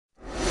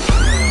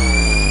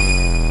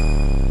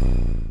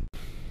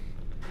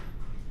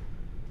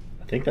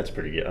think that's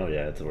pretty good. Oh,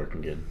 yeah, it's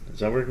working good. Is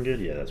that working good?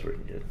 Yeah, that's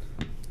working good.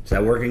 Is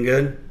that working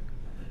good?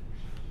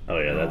 Oh,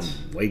 yeah, that's...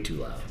 way too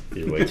loud.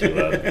 You're way too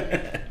loud.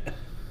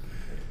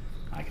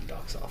 I can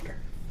talk softer.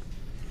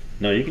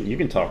 No, you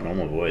can talk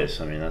normal voice.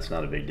 I mean, that's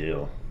not a big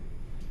deal.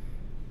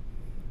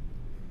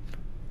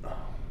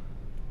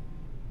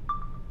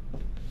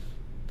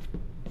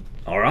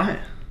 All right.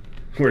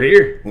 We're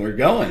here. We're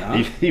going,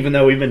 huh? Even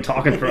though we've been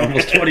talking for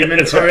almost 20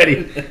 minutes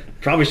already.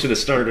 Probably should have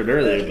started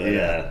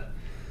earlier.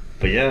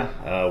 But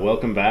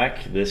welcome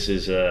back. This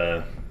is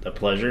a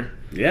pleasure.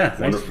 Yeah,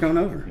 thanks for coming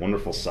over.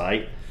 Wonderful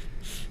sight.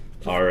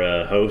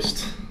 Our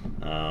host,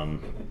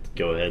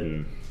 go ahead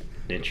and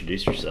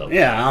introduce yourself.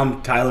 Yeah,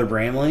 I'm Tyler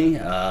Bramley.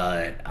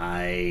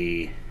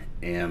 I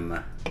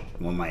am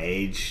my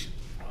age,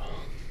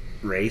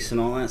 race,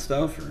 and all that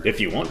stuff. Or? If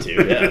you want to,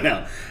 yeah.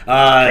 No.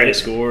 Credit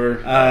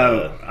score.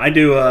 I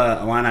do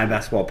a Illini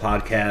basketball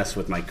podcast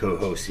with my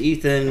co-host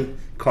Ethan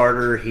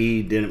Carter.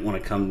 He didn't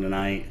want to come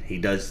tonight. He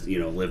does,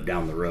 live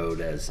down the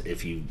road. As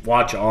if you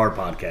watch our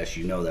podcast,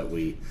 you know that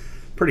we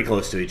pretty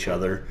close to each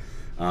other.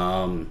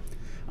 I'm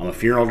a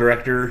funeral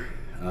director.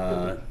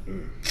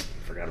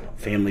 Forgot about that.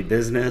 Family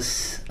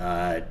business.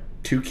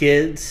 2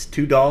 kids,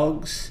 2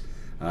 dogs.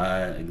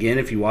 Again,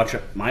 if you watch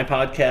my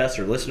podcast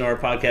or listen to our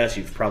podcast,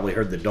 you've probably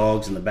heard the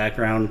dogs in the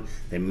background.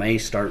 They may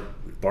start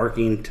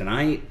barking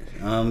tonight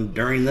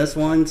during this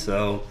one,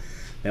 so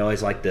they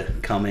always like to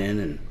come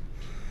in and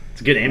it's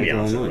a good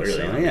ambiance, really.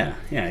 So,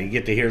 yeah, you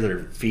get to hear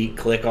their feet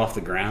click off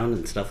the ground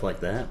and stuff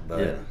like that.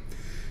 But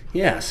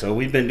so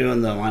we've been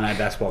doing the Illini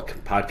basketball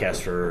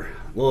podcast for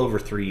a little over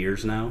 3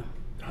 years now.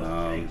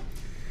 I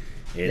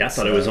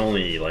thought it was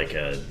only like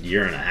a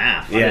year and a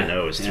half. I didn't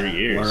know it was 3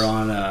 years. We're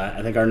on,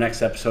 I think our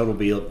next episode will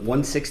be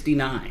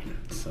 169.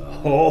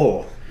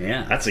 So,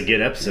 yeah. That's a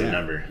good episode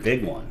number.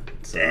 Big one.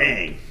 So,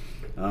 dang.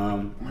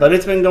 But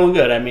it's been going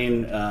good. I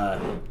mean,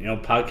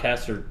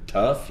 podcasts are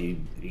tough. You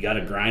got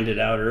to grind it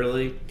out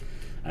early.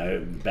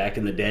 Back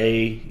in the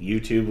day,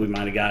 YouTube, we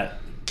might have got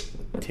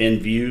 10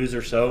 views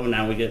or so.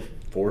 Now we get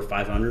 400 or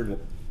 500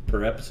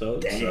 per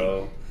episode. Dang.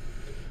 So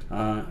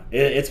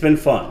it's been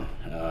fun.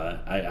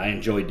 I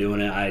enjoy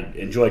doing it. I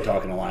enjoy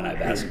talking Illini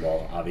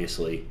basketball,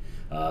 obviously.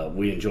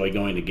 We enjoy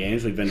going to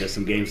games. We've been to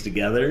some games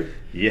together.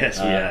 Yes,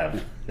 we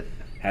have.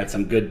 Had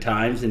some good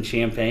times in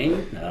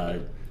Champaign.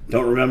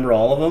 Don't remember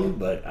all of them,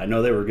 but I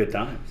know they were good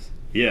times.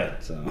 Yeah.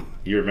 So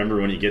you remember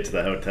when you get to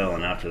the hotel,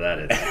 and after that,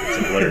 it's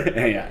a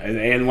blur. Yeah,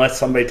 unless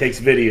somebody takes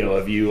video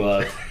of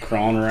you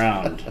crawling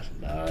around.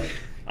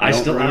 I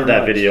still have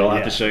that video. I'll have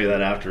Yeah. to show you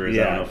that afterwards.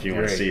 I don't know if you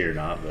want to great. see it or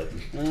not, but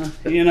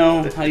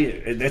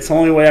it's the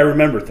only way I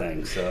remember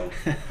things. So,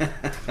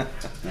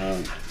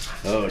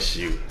 oh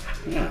shoot,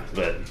 yeah.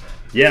 But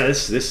yeah,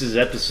 this is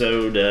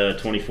episode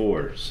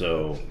 24.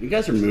 So You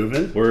guys are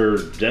moving. we're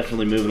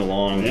definitely moving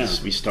along. Yeah.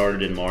 We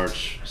started in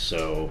March,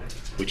 so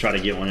we try to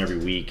get one every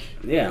week.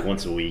 Yeah.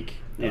 Once a week.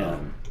 Yeah.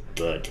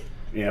 But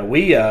Yeah,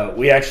 we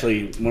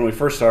actually, when we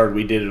first started,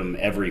 we did them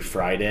every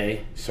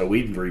Friday. So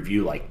we'd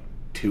review like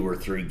 2 or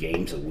 3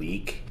 games a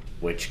week,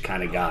 which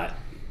kind of got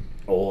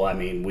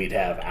we'd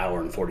have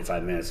hour and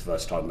 45 minutes of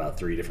us talking about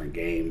 3 different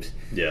games.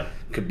 yeah,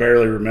 Could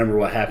barely remember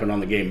what happened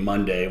on the game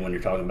Monday when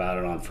you're talking about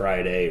it on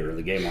Friday or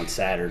the game on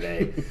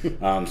Saturday.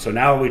 So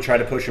now we try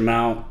to push them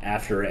out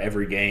after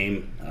every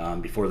game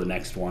before the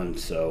next one.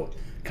 So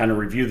kind of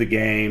review the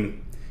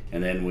game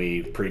and then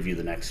we preview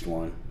the next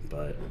one.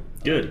 But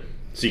good.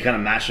 So you kind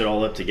of mash it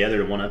all up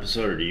together in one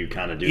episode, or do you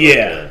kind of do?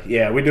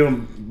 Yeah, we do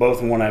them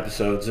both in one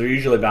episode. They're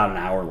usually about an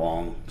hour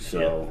long.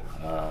 So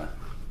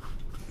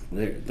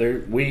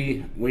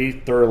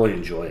we thoroughly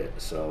enjoy it.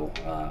 So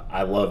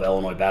I love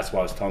Illinois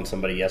basketball. I was telling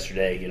somebody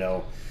yesterday,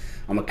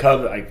 I'm a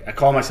Cub. I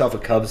call myself a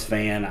Cubs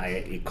fan.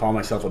 I call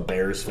myself a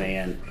Bears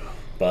fan.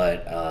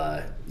 But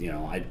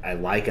I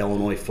like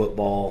Illinois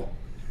football.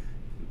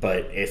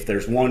 But if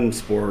there's one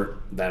sport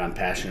that I'm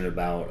passionate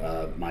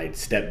about, my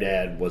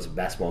stepdad was a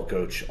basketball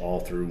coach all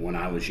through when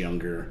I was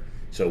younger.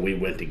 So we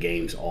went to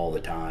games all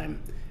the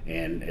time.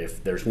 And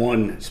if there's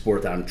one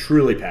sport that I'm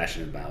truly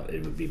passionate about,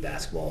 it would be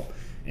basketball.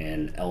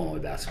 And Illinois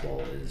basketball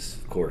is,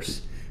 of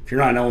course, if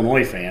you're not an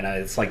Illinois fan,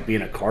 it's like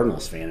being a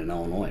Cardinals fan in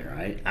Illinois,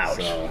 right? Ouch.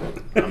 So,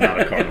 I'm not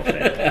a Cardinal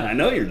fan. I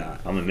know you're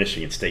not. I'm a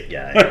Michigan State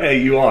guy.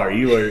 You are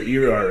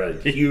a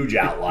huge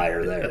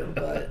outlier there,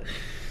 but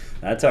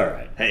that's all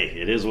right. Hey,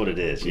 it is what it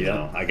is. You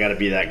know, I got to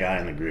be that guy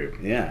in the group.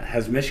 Yeah.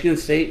 Has Michigan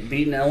State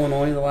beaten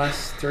Illinois the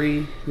last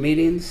 3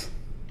 meetings?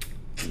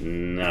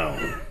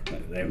 No.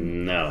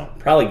 No.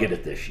 Probably get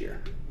it this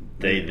year.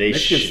 They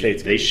should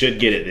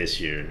get it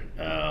this year.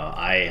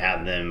 I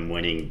have them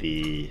winning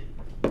the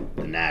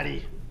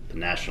Natty, the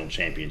national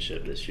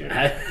championship this year,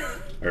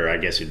 or I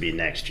guess it'd be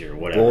next year.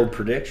 Whatever. Bold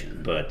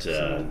prediction. But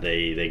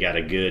they got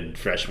a good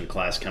freshman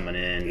class coming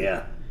in.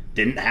 Yeah.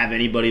 Didn't have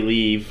anybody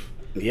leave.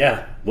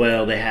 Yeah.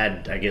 Well, they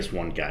had, I guess,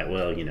 one guy.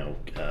 Well,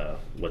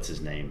 what's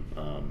his name?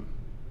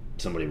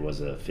 Somebody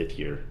was a 5th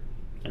year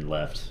and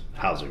left.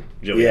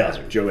 Joey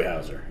Hauser. Joey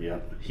Hauser. Yeah.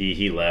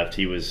 He left.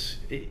 He was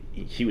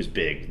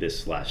big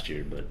this last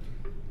year, but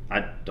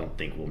I don't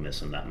think we'll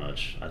miss him that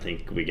much. I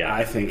think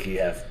he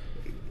have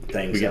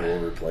things that will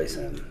replace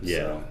him. Yeah,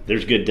 so.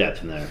 there's good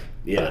depth in there.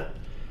 Yeah. But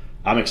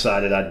I'm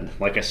excited.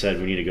 Like I said,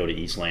 we need to go to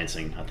East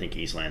Lansing. I think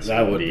East Lansing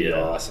that would be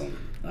awesome.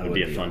 That would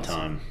be a fun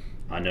time.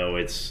 I know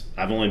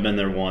I've only been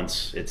there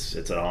once. It's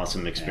an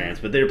awesome experience.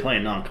 But they were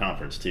playing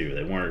non-conference too.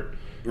 They weren't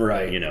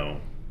right.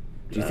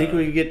 Do you think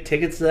we could get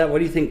tickets to that? What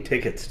do you think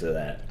tickets to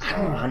that? I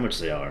don't know how much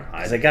they are.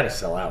 Because they got to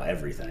sell out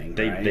everything.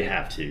 They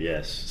have to,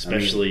 yes.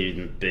 Especially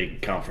in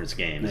big conference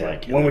games. Yeah.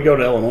 Like when we go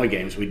to Illinois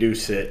games, we do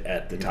sit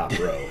at the top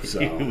row.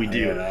 So we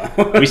do.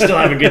 We still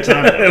have a good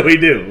time, though. We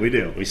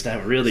do. We still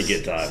have a really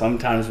good time.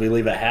 Sometimes we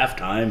leave at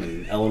halftime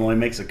and Illinois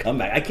makes a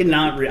comeback. I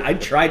cannot. I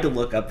tried to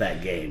look up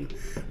that game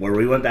where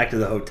we went back to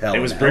the hotel. It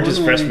was Bridges'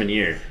 freshman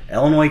year.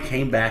 Illinois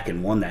came back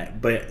and won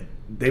that, but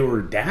they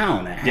were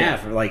down at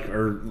half, or I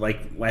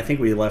think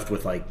we left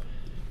with I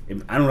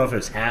don't know if it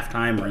was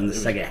halftime or in the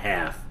second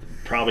half.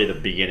 Probably the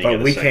beginning. But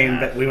of the second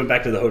half. We went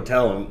back to the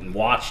hotel and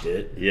watched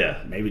it.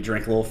 Yeah, maybe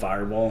drank a little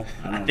Fireball.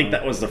 I think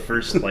that was the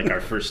first,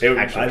 our first actual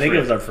trip. I think it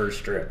was our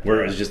first trip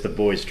where it was just the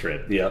boys'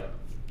 trip. Yep.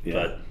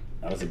 But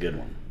that was a good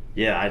one.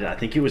 Yeah, I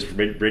think it was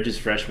Bridges'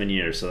 freshman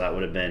year, so that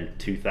would have been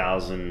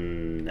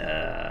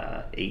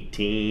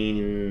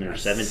 2018 or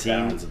 17.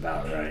 Sounds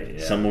about right.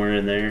 Yeah. Somewhere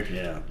in there.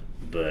 Yeah.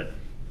 But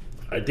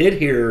I did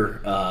hear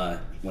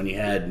when you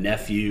had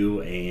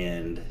Nephew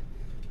and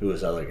who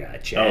was the other guy?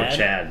 Chad? Oh,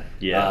 Chad.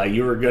 Yeah.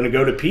 You were going to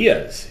go to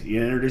Pia's.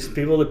 You introduced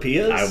people to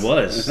Pia's? I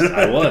was.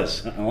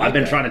 I've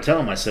been trying to tell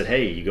them. I said,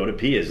 hey, you go to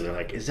Pia's. And they're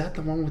like, is that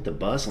the one with the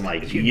bus? I'm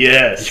like,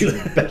 yes. You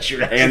bet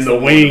your ass. And the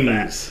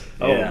wings.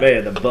 Oh,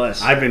 man, the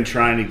bus. I've been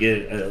trying to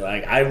get,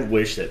 I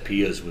wish that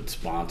Pia's would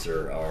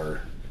sponsor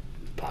our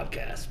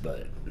podcast,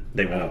 but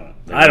they won't.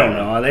 I don't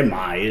know. They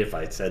might if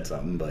I said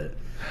something, but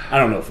I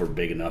don't know if we're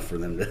big enough for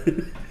them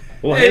to.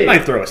 Well, they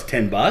might throw us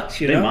 $10.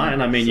 They might.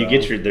 I mean, you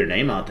get their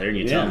name out there and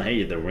you tell them,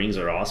 hey, their wings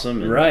are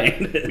awesome. And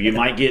right. You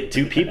might get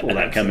 2 people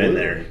that come in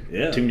there.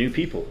 Yeah. 2 new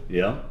people.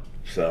 Yeah.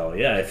 So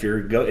yeah, if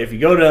you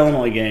go to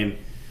Illinois game,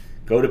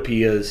 go to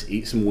Pia's,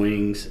 eat some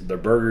wings. Their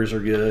burgers are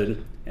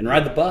good, and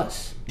ride the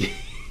bus.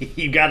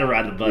 You got to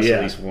ride the bus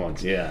at least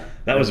once. Yeah.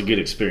 That was a good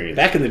experience.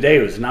 Back in the day,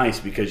 it was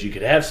nice because you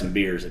could have some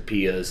beers at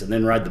Pia's and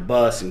then ride the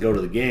bus and go to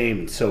the game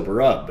and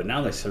sober up. But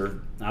now they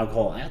serve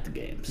alcohol at the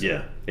games. So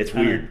yeah, it's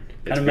weird.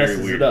 Kind of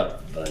messes it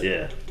up. But.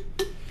 Yeah.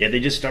 Yeah, they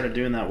just started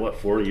doing that,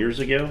 4 years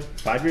ago?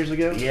 5 years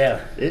ago?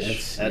 Yeah.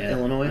 Ish, at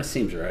Illinois? That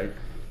seems right.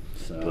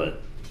 So.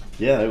 But,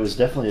 yeah, it was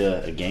definitely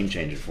a game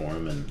changer for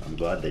them, and I'm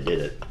glad they did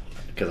it.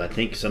 Because I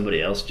think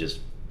somebody else just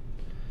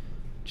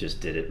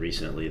did it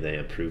recently. They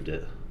approved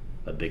it.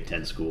 A Big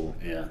Ten school.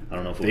 Yeah. I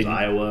don't know if it was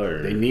Iowa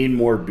or... They need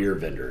more beer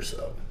vendors,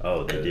 though.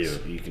 Oh, they do.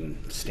 You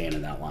can stand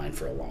in that line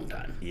for a long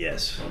time.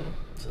 Yes.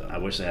 So I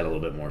wish they had a little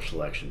bit more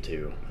selection,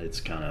 too. It's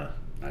kind of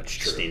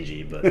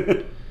stingy,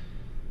 but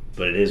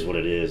but it is what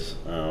it is.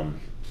 I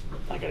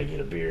got to get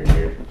a beer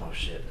here. Oh,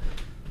 shit.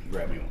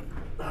 Grab me one.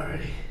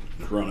 Alrighty.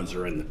 Coronas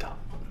are in the top.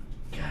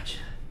 Gotcha.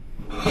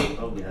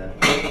 Oh, God.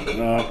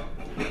 No.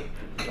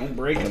 Don't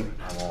break them.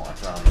 I won't, I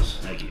promise.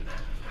 Thank you.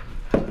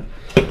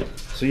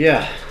 So,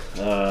 yeah.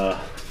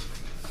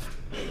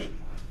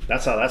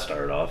 That's how that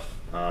started off.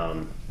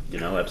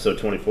 Episode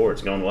 24.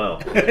 It's going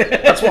well.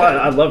 That's why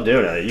I love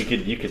doing it.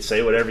 You could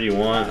say whatever you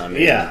want. I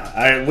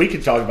mean, we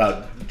could talk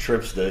about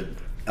trips to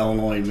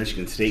Illinois and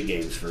Michigan State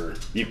games for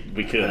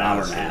we could an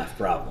hour and a half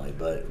probably,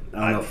 but I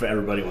don't know if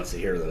everybody wants to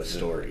hear those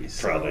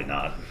stories. Probably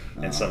not.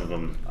 And some of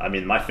them. I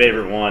mean, my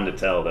favorite one to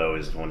tell though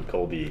is when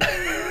Colby.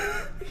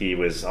 He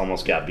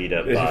almost got beat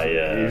up by.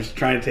 He was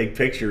trying to take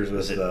pictures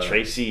with. Was it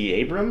Tracy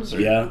Abrams?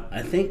 Yeah,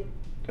 I think.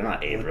 They're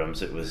not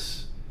Abrams. It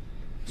was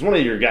one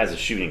of your guys'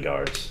 shooting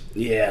guards.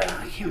 Yeah,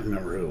 I can't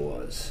remember who it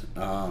was.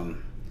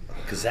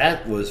 Because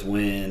that was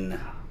when.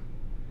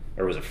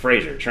 Or was it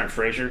Frazier? Trent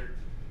Frazier?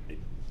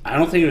 I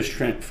don't think it was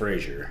Trent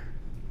Frazier.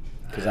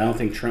 Because I don't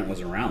think Trent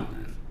was around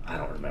then. I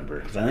don't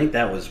remember. Because I think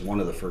that was one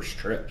of the first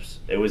trips.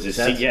 It was his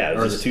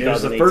 2018. It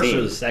was the first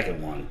or the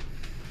second one.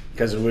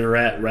 Because we were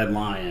at Red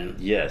Lion.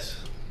 Yes.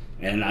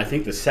 And I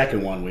think the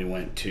second one we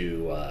went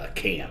to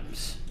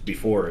Cam's.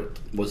 Before it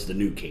was the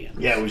new Cam's.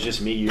 Yeah, it was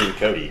just me, you, and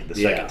Cody the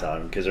second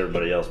time because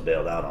everybody else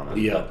bailed out on it.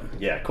 Yep.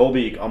 Yeah,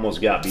 Colby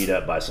almost got beat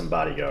up by some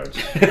bodyguards.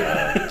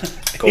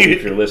 Colby,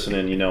 if you're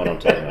listening, you know what I'm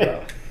talking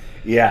about.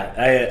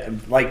 Yeah,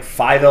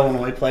 5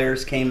 Illinois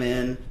players came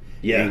in.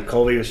 Yeah. And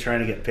Colby was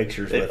trying to get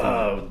pictures with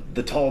him.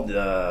 The tall,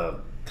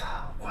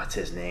 what's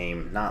his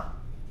name?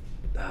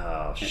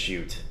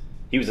 Shoot.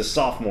 He was a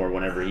sophomore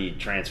whenever he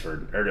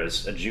transferred, or a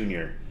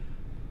junior.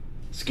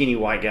 Skinny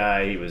white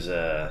guy. He was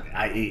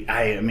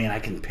I mean, I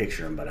can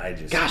picture him, but I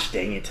just. Gosh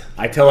dang it!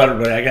 I tell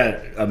everybody I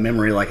got a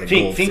memory like a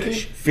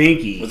goldfish.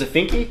 Finky. Was it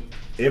Finky?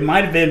 It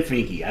might have been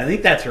Finky. I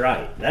think that's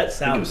right. That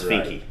sounds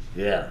right. Finky.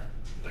 Yeah.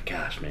 But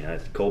gosh,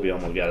 man, Colby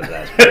almost got his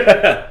ass.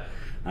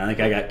 I think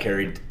I got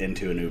carried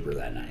into an Uber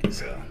that night.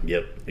 So.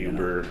 Yep.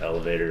 Uber,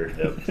 elevator.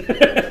 Yep.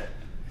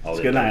 It's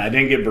a good night. I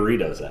didn't get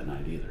burritos that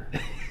night either.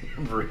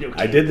 Burrito.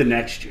 I did the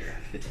next year.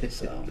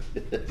 So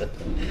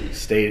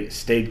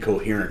stayed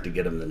coherent to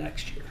get them the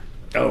next year.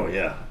 Oh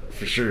yeah,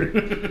 for sure,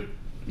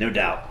 no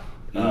doubt.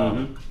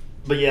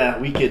 But yeah,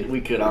 we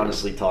could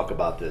honestly talk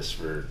about this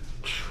for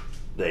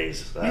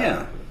days.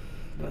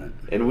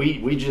 And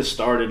we just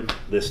started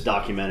this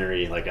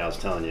documentary, like I was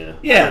telling you.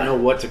 Yeah. I don't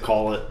know what to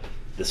call it.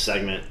 The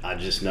segment, I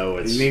just know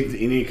it's. You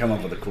need to come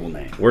up with a cool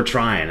name. We're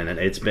trying, and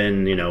it's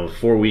been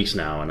 4 weeks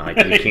now, and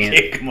we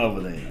can't come up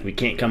with anything. We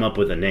can't come up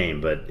with a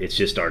name, but it's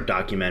just our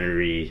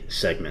documentary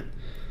segment.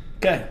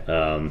 Okay.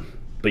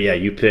 But yeah,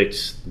 you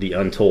picked the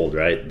Untold,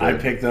 right? I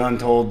picked the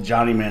Untold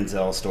Johnny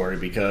Manziel story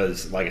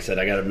because, like I said,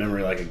 I got a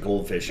memory like a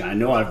goldfish. And I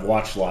know I've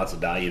watched lots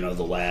of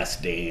The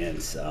Last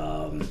Dance.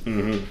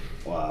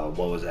 What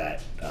was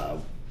that?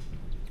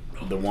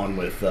 The one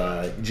with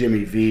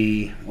Jimmy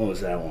V. What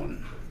was that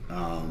one?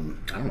 I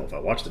don't know if I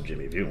watched the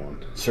Jimmy V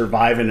one.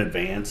 Survive in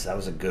Advance. That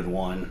was a good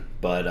one.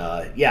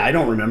 But, yeah, I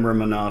don't remember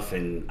them enough,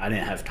 and I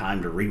didn't have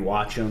time to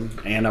rewatch them.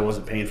 And I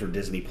wasn't paying for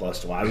Disney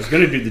Plus. I was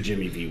going to do the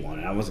Jimmy V one,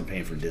 and I wasn't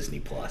paying for Disney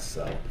Plus.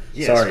 So,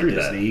 sorry, Disney.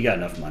 That. You got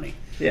enough money.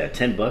 Yeah,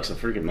 $10 a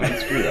freaking month.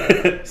 Screw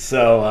that.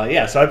 So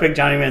I picked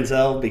Johnny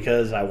Manziel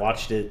because I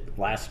watched it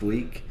last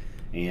week,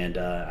 and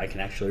I can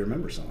actually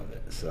remember some of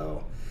it.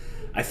 So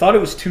I thought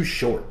it was too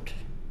short,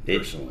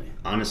 personally. It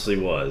honestly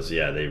was.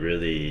 Yeah, they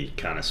really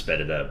kind of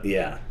sped it up.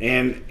 Yeah,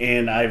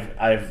 and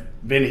I've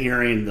been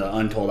hearing the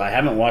Untold. I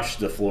haven't watched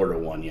the Florida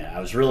one yet. I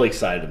was really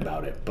excited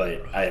about it,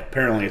 but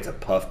apparently it's a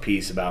puff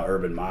piece about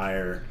Urban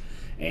Meyer.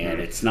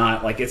 And it's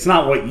not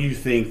what you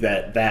think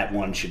that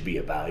one should be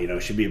about.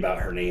 It should be about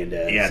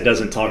Hernandez. Yeah, it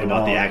doesn't talk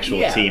about the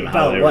actual team.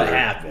 About what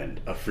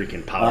happened. A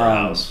freaking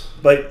powerhouse.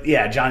 But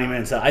yeah, Johnny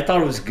Manziel. I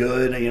thought it was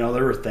good.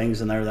 There were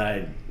things in there that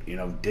I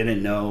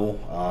didn't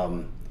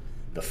know.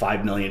 The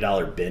 $5 million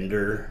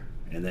bender,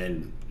 and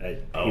then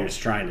he was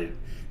trying to.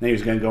 Then he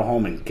was going to go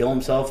home and kill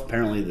himself.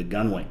 Apparently, the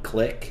gun went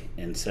click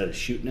instead of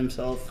shooting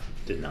himself.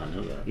 Did not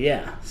know that.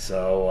 Yeah,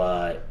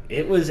 so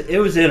it was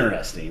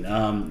interesting.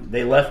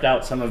 They left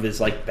out some of his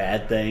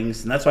bad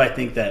things, and that's why I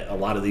think that a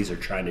lot of these are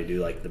trying to do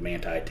the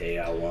Manti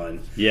Te'o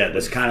one. Yeah,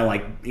 it's kind of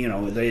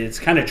it's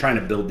kind of trying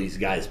to build these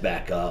guys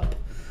back up.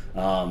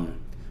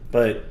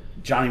 But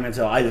Johnny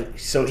Manziel,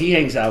 so he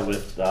hangs out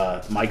with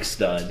Mike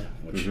Stud,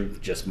 which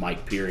just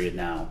Mike period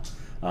now.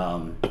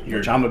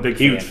 Which I'm a big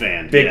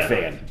fan. Big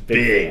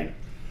fan.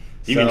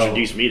 You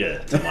introduced me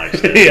to Mike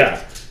Stud.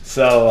 Yeah.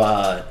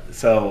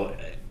 So.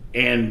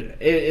 And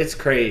it's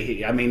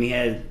crazy. I mean,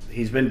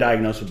 he's been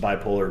diagnosed with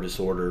bipolar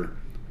disorder,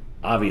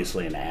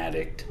 obviously an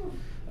addict.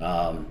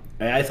 And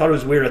I thought it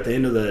was weird at the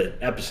end of the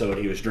episode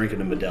he was drinking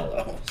a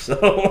Modelo. So,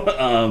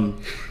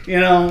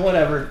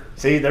 whatever.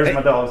 See, there's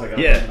my dogs.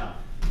 Yeah.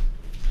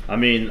 I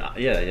mean,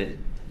 yeah,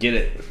 get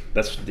it.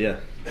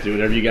 Do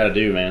whatever you got to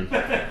do, man.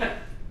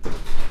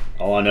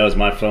 All I know is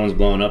my phone's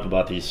blowing up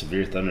about these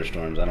severe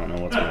thunderstorms. I don't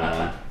know what's going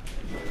on.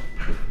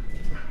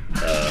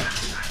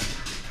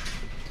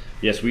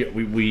 Yes,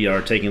 we are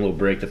taking a little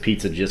break. The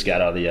pizza just got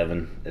out of the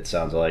oven, it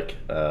sounds like.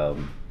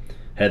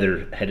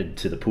 Heather headed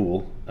to the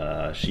pool.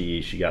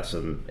 She got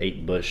some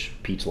 8-bush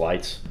Peach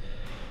Lights.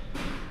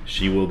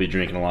 She will be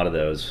drinking a lot of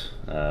those.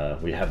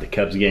 We have the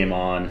Cubs game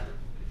on.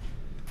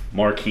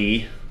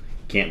 Marquee,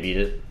 can't beat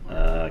it.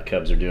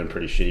 Cubs are doing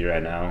pretty shitty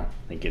right now.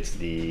 I think it's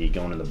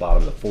going in the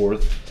bottom of the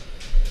fourth.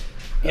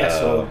 Yeah,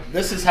 so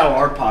this is how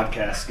our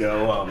podcasts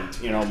go.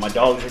 My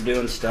dogs are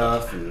doing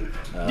stuff, and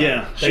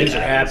things are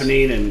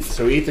happening, and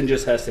so Ethan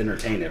just has to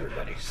entertain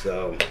everybody.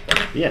 So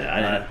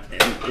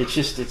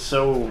it's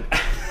so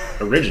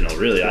original,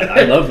 really.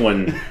 I love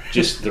when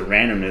just the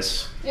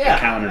randomness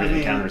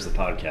encounters the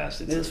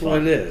podcast. It's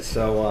what it is.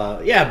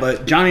 So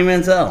but Johnny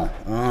Manziel,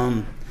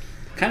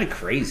 kind of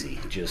crazy.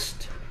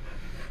 Just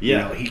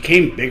he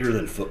came bigger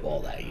than football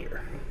that year.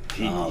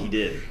 He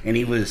did, and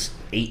he was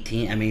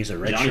 18. I mean, he's a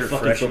redshirt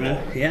freshman.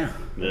 Football.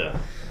 Yeah.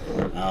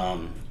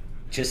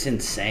 Just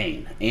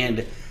insane,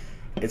 and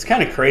it's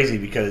kind of crazy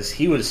because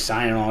he was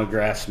signing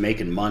autographs,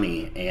 making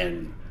money,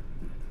 and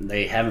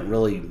they haven't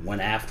really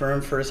went after him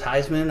for his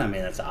Heisman. I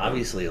mean, that's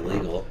obviously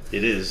illegal.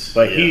 It is,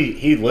 but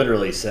he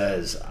literally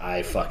says,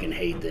 "I fucking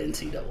hate the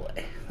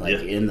NCAA,"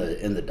 in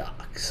the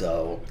doc.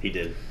 So he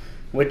did,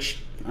 which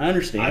I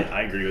understand.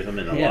 I agree with him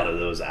in a lot of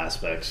those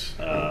aspects.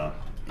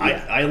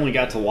 I only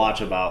got to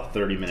watch about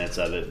 30 minutes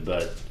of it,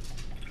 but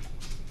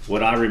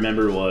what I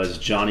remember was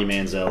Johnny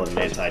Manziel and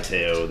Manti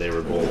Te'o. They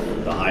were both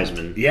the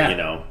Heisman,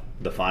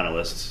 the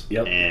finalists.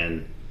 Yep.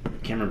 And I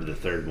can't remember the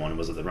third one.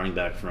 Was it the running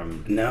back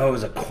from? No, it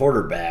was a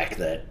quarterback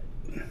that.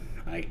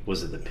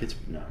 Was it the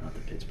Pittsburgh? No, not the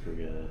Pittsburgh.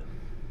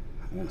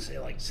 I want to say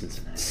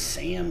Cincinnati.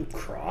 Sam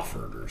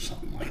Crawford or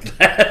something like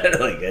that.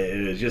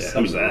 It was just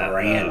something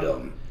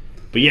random.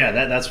 But yeah,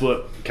 that's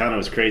what kind of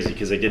was crazy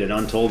because they did an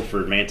Untold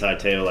for Manti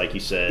Te'o, like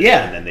you said.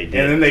 Yeah, and then they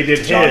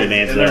did Johnny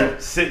Manziel. And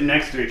they're sitting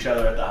next to each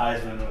other at the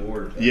Heisman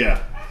Award.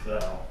 Yeah,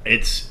 so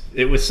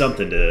it was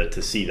something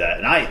to see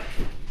that. And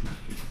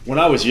when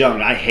I was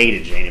young, I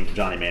hated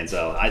Johnny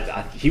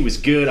Manziel. He was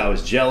good. I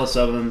was jealous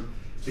of him.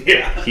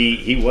 Yeah,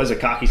 he was a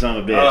cocky son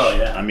of a bitch. Oh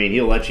yeah. I mean,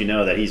 he'll let you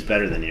know that he's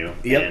better than you.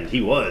 Yep. And he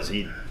was.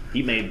 He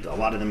made a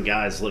lot of them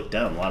guys look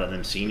dumb. A lot of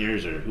them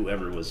seniors or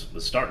whoever was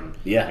starting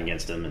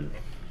against him and.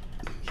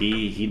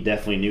 He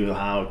definitely knew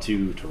how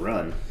to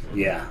run.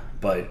 Yeah,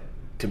 but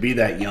to be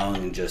that young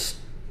and just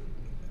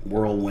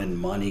whirlwind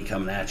money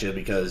coming at you,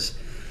 because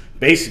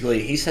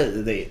basically he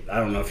said that I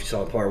don't know if you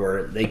saw the part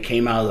where they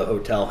came out of the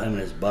hotel, him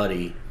and his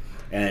buddy,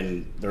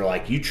 and they're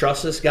like, you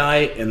trust this guy?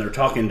 And they're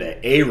talking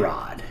to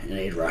A-Rod, and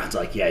A-Rod's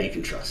like, yeah, you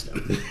can trust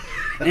him.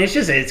 And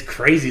it's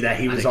crazy that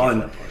he was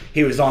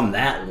on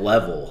that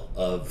level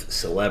of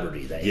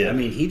celebrity. I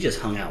mean, he just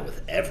hung out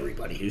with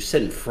everybody. He was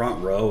sitting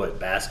front row at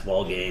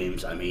basketball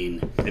games. I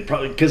mean, it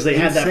probably because they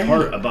had that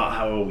part about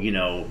how, you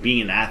know,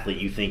 being an athlete,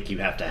 you think you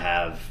have to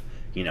have,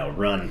 you know,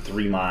 run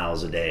 3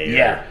 miles a day.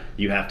 Yeah.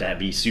 You have to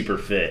be super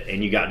fit.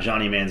 And you got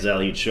Johnny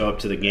Manziel. He'd show up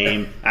to the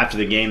game. After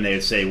the game, they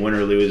would say, win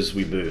or lose,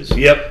 we booze.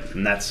 Yep.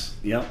 And that's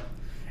what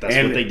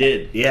they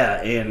did. Yeah.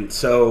 And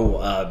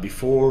so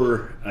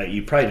before,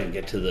 you probably didn't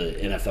get to the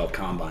NFL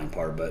Combine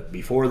part, but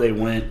before they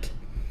went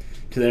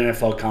to the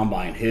NFL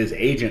Combine, his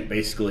agent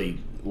basically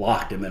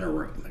locked him in a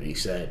room. And he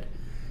said,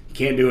 you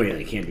can't do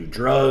anything. You can't do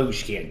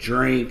drugs. You can't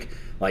drink.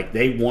 Like,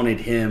 they wanted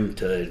him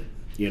to,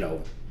 you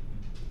know,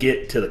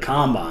 get to the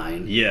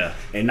Combine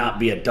and not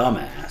be a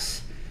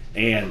dumbass.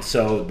 And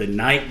so the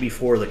night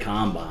before the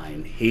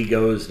Combine, he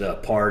goes to a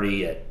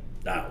party at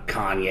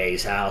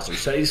Kanye's house or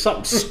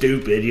something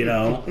stupid, you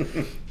know.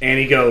 And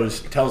he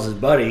tells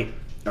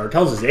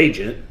his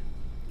agent,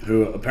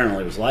 who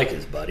apparently was like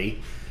his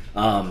buddy,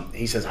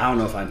 he says, I don't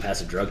know if I can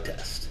pass a drug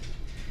test.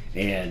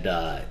 And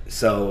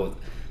so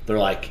they're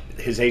like,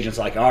 his agent's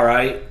like, all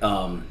right.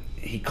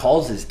 He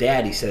calls his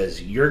dad. He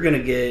says, you're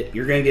gonna get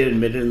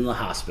admitted in the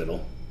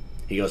hospital.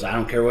 He goes, I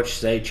don't care what you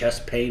say,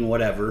 chest pain,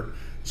 whatever,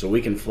 so we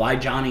can fly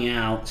Johnny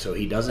out so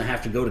he doesn't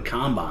have to go to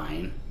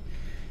Combine.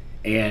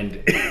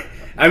 And,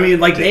 I mean,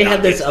 like, they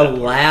had this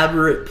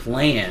elaborate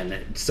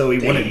plan so he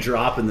wouldn't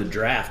drop in the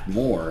draft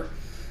more.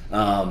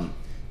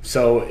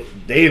 So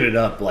they ended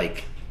up,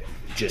 like,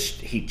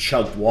 he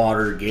chugged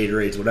water,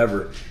 Gatorades,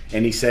 whatever.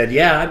 And he said,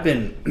 yeah, I've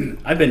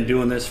been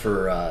doing this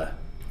for,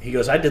 he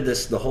goes, I did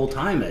this the whole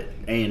time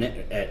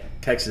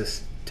at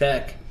Texas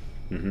Tech.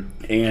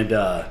 Mm-hmm.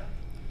 And,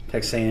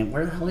 Texas A&M,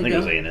 where the hell did he go?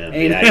 I think it was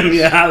A&M.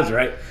 Yeah, I was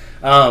right.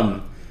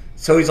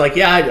 So he's like,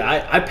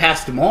 yeah, I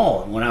passed them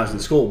all when I was in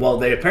school. Well,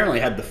 they apparently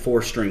had the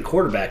 4-string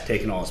quarterback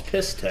taking all his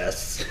piss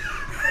tests,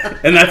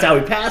 and that's how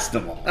he passed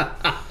them all.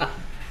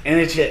 And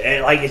it's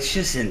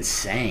just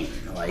insane.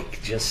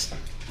 Like, just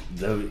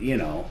you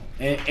know,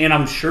 and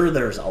I'm sure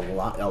there's a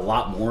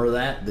lot more of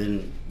that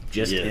than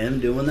just him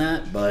doing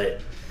that,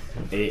 but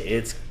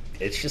it's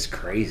just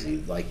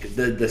crazy. Like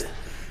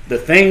the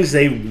things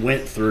they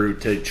went through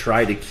to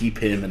try to keep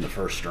him in the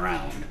first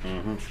round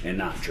and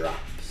not drop.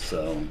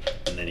 So,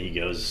 and then he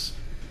goes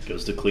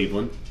to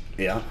Cleveland.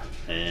 Yeah.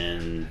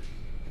 And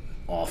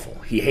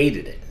awful. He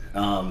hated it.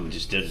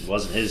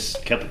 Wasn't his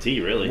cup of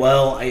tea, really.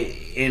 Well,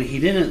 he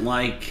didn't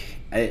like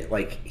the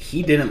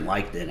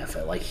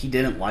NFL. Like, he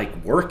didn't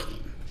like working.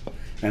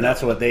 And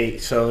that's what they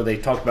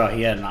talked about.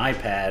 He had an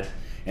iPad,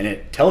 and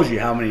it tells you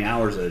how many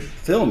hours of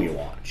film you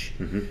watch.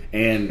 Mm-hmm.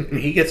 And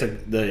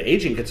the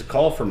agent gets a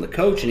call from the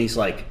coach, and he's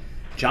like,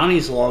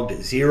 Johnny's logged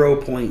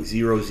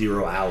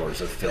 0.00 hours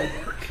of film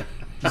work.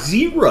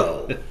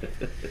 0.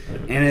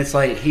 And it's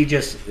like, he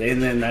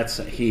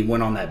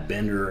went on that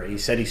bender. He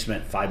said he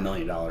spent $5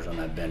 million on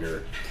that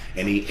bender,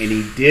 and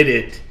he did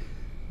it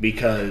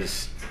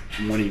because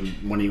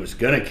when he was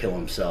gonna kill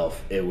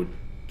himself, it would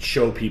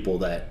show people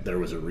that there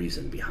was a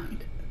reason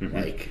behind it.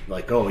 Mm-hmm.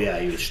 Like, oh yeah,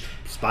 he was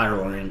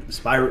spiraling.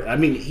 I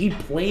mean, he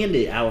planned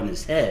it out in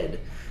his head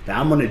that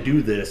I'm going to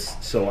do this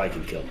so I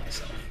can kill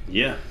myself.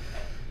 Yeah.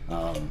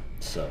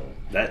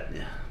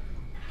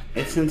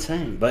 It's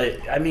insane.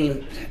 But I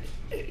mean,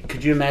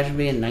 could you imagine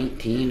being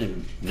 19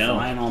 and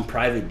flying on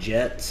private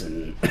jets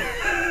and?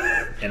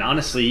 And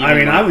honestly,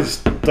 I was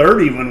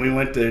 30 when we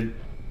went to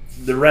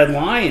the Red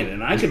Lion,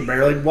 and I could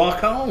barely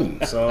walk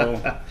home.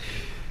 So.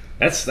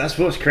 That's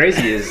what's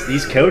crazy is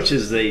these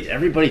coaches,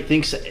 everybody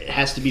thinks it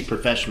has to be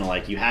professional,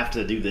 like you have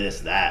to do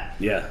this, that.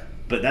 Yeah.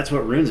 But that's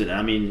what ruins it.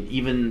 I mean,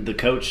 even the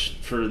coach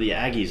for the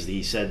Aggies,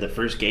 he said the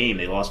first game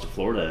they lost to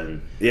Florida,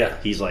 and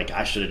he's like,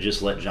 I should have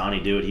just let Johnny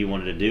do what he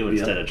wanted to do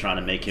instead of trying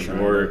to make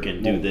him work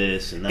and do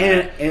this and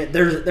that. And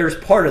there's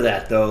part of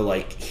that though,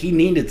 like he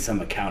needed some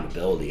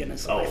accountability in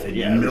his life,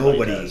 and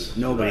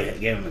nobody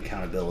gave him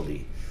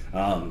accountability.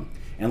 And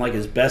like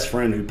his best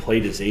friend who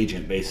played his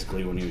agent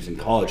basically when he was in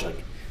college, like.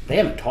 They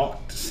haven't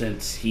talked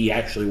since he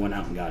actually went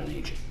out and got an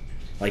agent.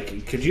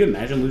 Like, could you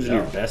imagine losing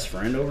your best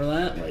friend over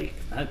that? Like,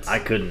 I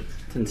couldn't.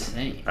 It's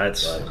insane.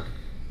 That's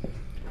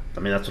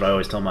what I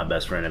always tell my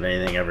best friend. If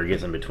anything ever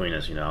gets in between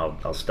us,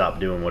 I'll stop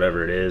doing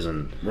whatever it is,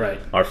 and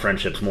our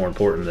friendship's more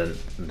important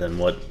than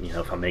what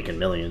if I'm making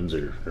millions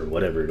or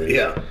whatever it is.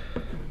 Yeah.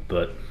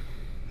 But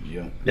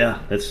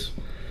it's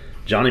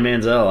Johnny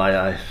Manziel.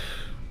 I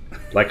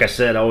like I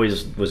said,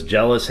 always was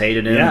jealous,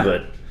 hated him,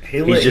 but.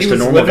 He's just a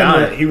normal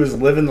guy. He was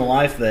living the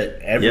life that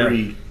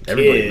everybody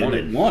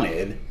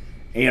wanted,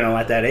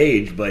 at that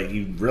age. But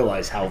you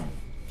realize how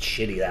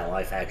shitty that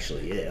life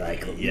actually is.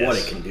 Like what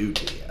it can do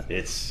to you.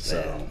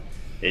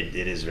 It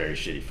is very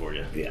shitty for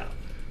you. Yeah,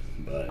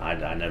 But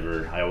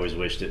I always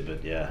wished it,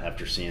 but yeah,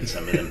 after seeing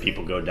some of them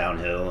people go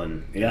downhill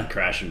and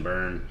crash and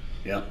burn,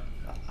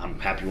 I'm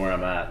happy where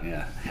I'm at.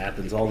 Yeah,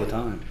 happens all the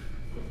time.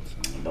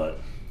 So. But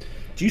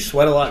do you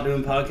sweat a lot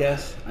doing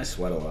podcasts? I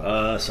sweat a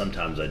lot.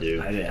 Sometimes I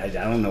do. I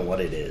don't know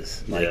what it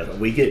is. Like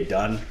we get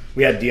done.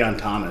 We had Dion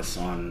Thomas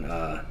on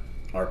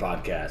our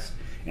podcast,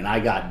 and I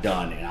got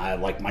done,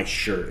 and my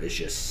shirt is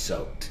just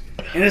soaked.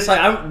 And it's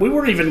like we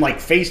weren't even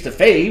like face to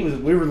face.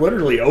 We were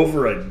literally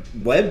over a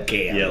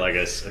webcam. Yeah, like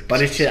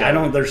but it's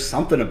just there's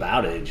something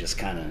about it. It just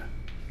kind of.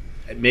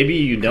 Maybe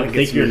you don't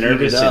think you're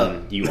nervous,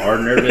 and you are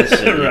nervous,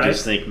 and right. You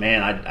just think,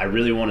 man, I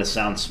really want to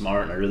sound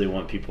smart, and I really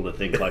want people to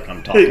think like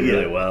I'm talking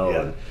really well.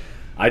 Yeah. And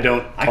I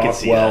don't I can talk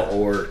see well that.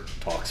 or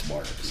talk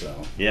smart.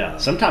 So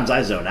sometimes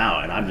I zone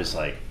out, and I'm just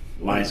like,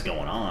 what is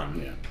going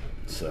on? Yeah.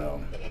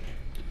 So.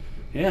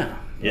 Yeah.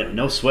 Yeah.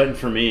 No sweating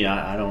for me.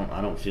 I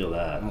don't feel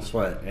that. No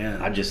sweat.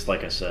 Yeah. I just,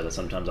 like I said,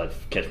 sometimes I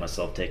catch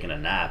myself taking a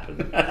nap and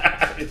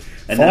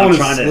then I'm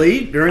trying to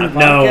sleep during the podcast?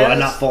 No, I'm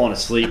not falling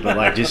asleep, but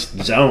like just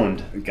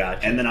zoned.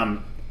 Gotcha. And then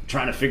I'm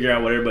trying to figure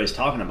out what everybody's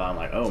talking about. I'm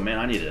like, oh man,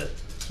 I need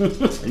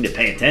to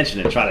pay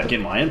attention and try to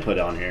get my input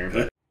on here.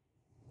 But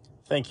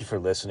thank you for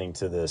listening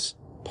to this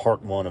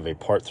part 1 of a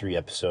part 3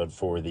 episode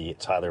for the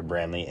Tyler,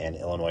 Bramley, and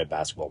Illinois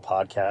Basketball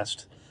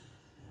Podcast.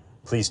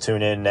 Please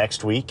tune in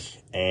next week,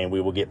 and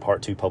we will get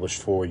part 2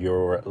 published for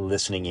your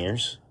listening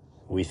ears.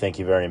 We thank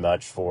you very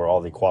much for all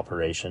the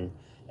cooperation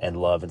and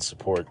love and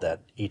support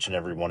that each and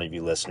every one of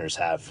you listeners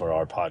have for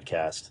our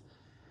podcast.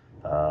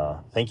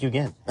 Thank you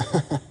again.